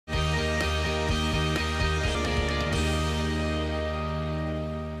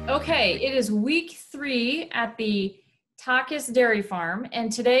Okay, it is week 3 at the Takis Dairy Farm, and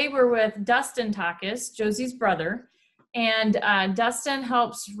today we're with Dustin Takis, Josie's brother. And Dustin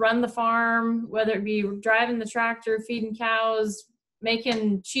helps run the farm, whether it be driving the tractor, feeding cows,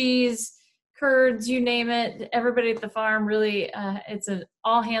 making cheese, curds, you name it. Everybody at the farm really, it's an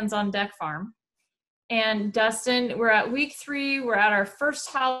all hands on deck farm. And Dustin, we're at week 3. We're at our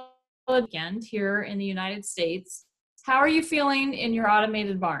first holiday weekend here in the United States. How are you feeling in your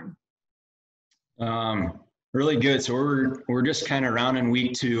automated barn? Really good. So we're just kind of around in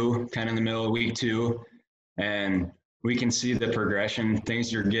week 2, kind of in the middle of week 2, and we can see the progression.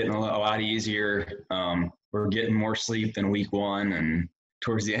 Things are getting a lot easier. We're getting more sleep than week 1 and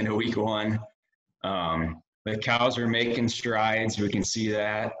towards the end of week 1. The cows are making strides. We can see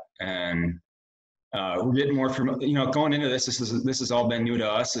that, and we're getting more from, going into this. This has all been new to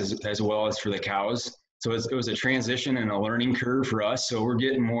us as well as for the cows. So it was a transition and a learning curve for us. So we're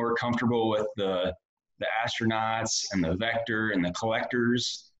getting more comfortable with the astronauts and the vector and the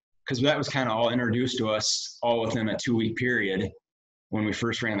collectors, because that was kind of all introduced to us all within a 2-week period when we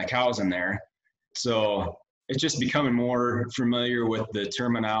first ran the cows in there. So it's just becoming more familiar with the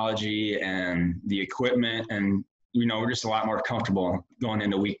terminology and the equipment, and we're just a lot more comfortable going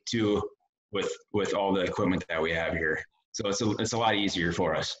into week 2 with all the equipment that we have here. So it's a lot easier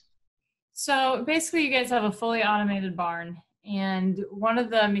for us. So basically, you guys have a fully automated barn, and one of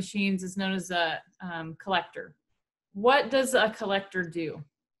the machines is known as a collector. What does a collector do?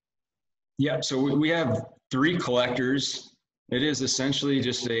 Yeah, so we have 3 collectors. It is essentially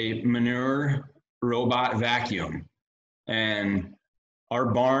just a manure robot vacuum. And our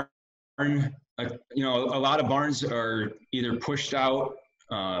barn, a lot of barns are either pushed out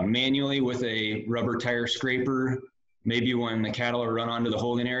manually with a rubber tire scraper, maybe when the cattle are run onto the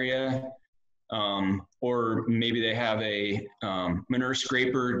holding area, or maybe they have a manure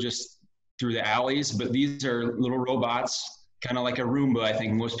scraper just through the alleys. But these are little robots, kind of like a Roomba, I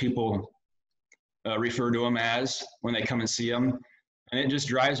think most people refer to them as when they come and see them. And it just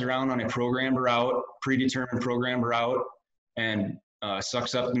drives around on a programmed route, predetermined programmed route, and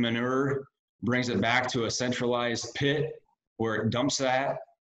sucks up the manure, brings it back to a centralized pit where it dumps that,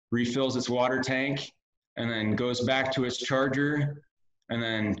 refills its water tank, and then goes back to its charger, and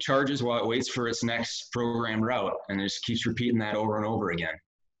then charges while it waits for its next programmed route, and it just keeps repeating that over and over again.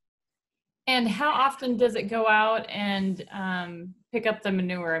 And how often does it go out and pick up the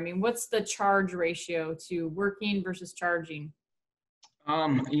manure? I mean, what's the charge ratio to working versus charging?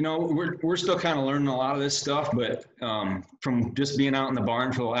 We're still kind of learning a lot of this stuff, but from just being out in the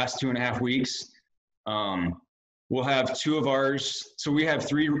barn for the last 2.5 weeks, we'll have 2 of ours. So we have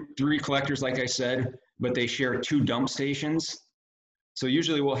three collectors, like I said, but they share 2 dump stations. So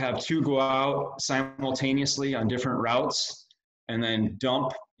usually we'll have 2 go out simultaneously on different routes, and then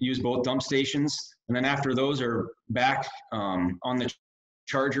use both dump stations. And then after those are back on the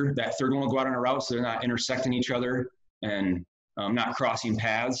charger, that third one will go out on a route so they're not intersecting each other and not crossing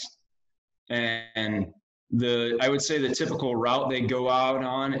paths. And I would say the typical route they go out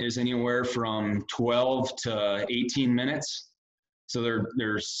on is anywhere from 12 to 18 minutes. So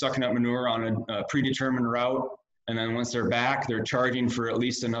they're sucking up manure on a predetermined route. And then once they're back, they're charging for at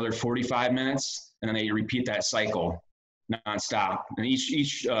least another 45 minutes. And then they repeat that cycle nonstop. And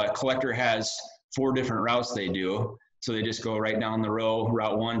each collector has 4 different routes they do. So they just go right down the row,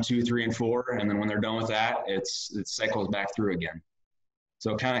 route 1, 2, 3, and 4. And then when they're done with that, it cycles back through again.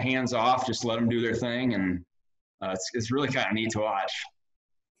 So kind of hands off, just let them do their thing. And it's really kind of neat to watch.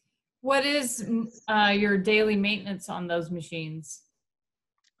 What is your daily maintenance on those machines?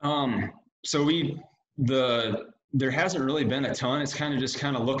 So there hasn't really been a ton. It's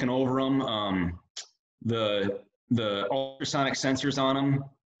kind of looking over them. The ultrasonic sensors on them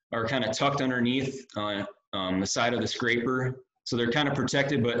are kind of tucked underneath the side of the scraper. So they're kind of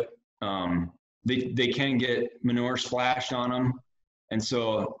protected, but they can get manure splashed on them. And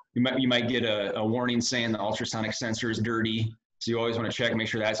so you might get a warning saying the ultrasonic sensor is dirty. So you always want to check, make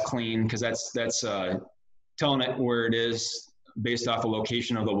sure that's clean, because that's telling it where it is based off the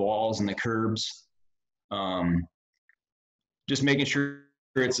location of the walls and the curbs. Just making sure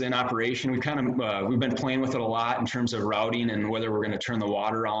it's in operation. We've been playing with it a lot in terms of routing and whether we're going to turn the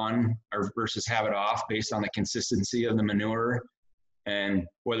water on or versus have it off based on the consistency of the manure, and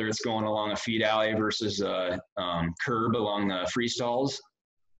whether it's going along a feed alley versus a curb along the free stalls.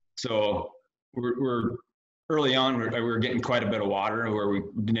 So we're early on, we were getting quite a bit of water where we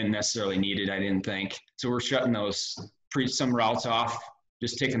didn't necessarily need it, I didn't think. So we're shutting some routes off,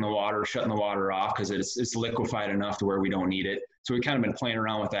 just taking the water, shutting the water off because it's liquefied enough to where we don't need it. So we've kind of been playing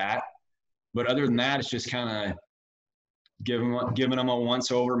around with that. But other than that, it's just kind of giving them a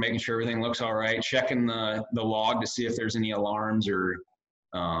once over, making sure everything looks all right, checking the log to see if there's any alarms or,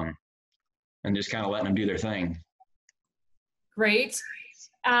 and just kind of letting them do their thing. Great.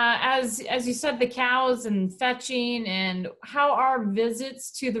 As you said, the cows and fetching, and how are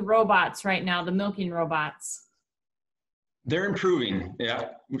visits to the robots right now, the milking robots? They're improving. Yeah.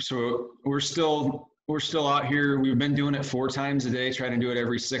 So we're still out here. We've been doing it 4 times a day, trying to do it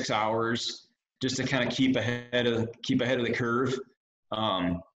every 6 hours just to kind of keep ahead of the curve.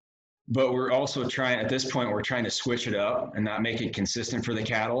 But we're also trying, at this point, we're trying to switch it up and not make it consistent for the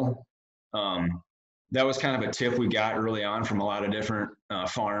cattle. That was kind of a tip we got early on from a lot of different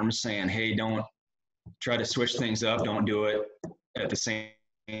farms saying, hey, don't try to switch things up. Don't do it at the same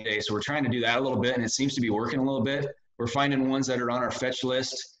day. So we're trying to do that a little bit, and it seems to be working a little bit. We're finding ones that are on our fetch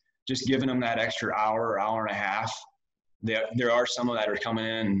list, just giving them that extra hour or hour and a half. There are some that are coming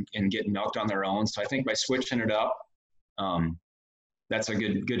in and getting milked on their own. So I think by switching it up, that's a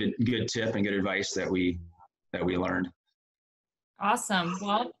good tip and good advice that we learned. Awesome.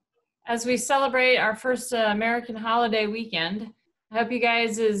 Well, as we celebrate our first American holiday weekend, I hope you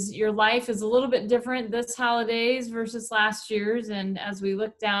guys your life is a little bit different this holidays versus last year's. And as we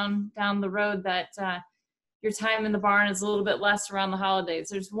look down the road, that your time in the barn is a little bit less around the holidays.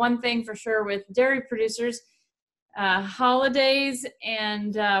 There's one thing for sure with dairy producers, holidays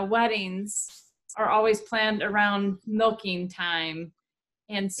and weddings are always planned around milking time.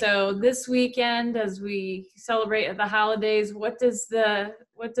 And so this weekend, as we celebrate the holidays, what does the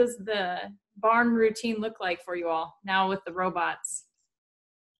barn routine look like for you all now with the robots?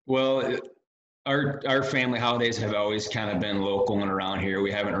 Well, our family holidays have always kind of been local and around here.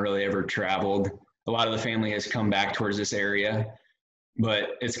 We haven't really ever traveled. A lot of the family has come back towards this area,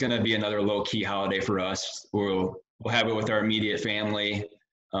 but it's going to be another low-key holiday for us. We'll have it with our immediate family.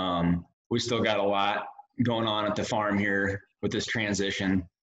 We still got a lot going on at the farm here with this transition,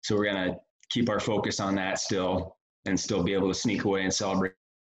 so we're going to keep our focus on that still and still be able to sneak away and celebrate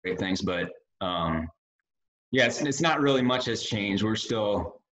things. But yeah, it's not really much has changed. We're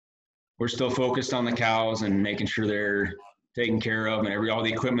still focused on the cows and making sure they're taken care of, and all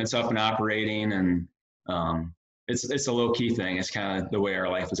the equipment's up and operating, and it's a low-key thing. It's kind of the way our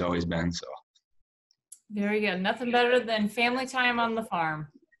life has always been. So very good. Nothing better than family time on the farm.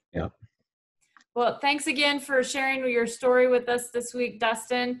 Yeah. Well, thanks again for sharing your story with us this week,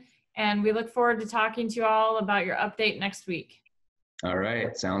 Dustin, and we look forward to talking to you all about your update next week. All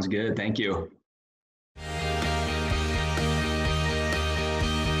right, sounds good. Thank you.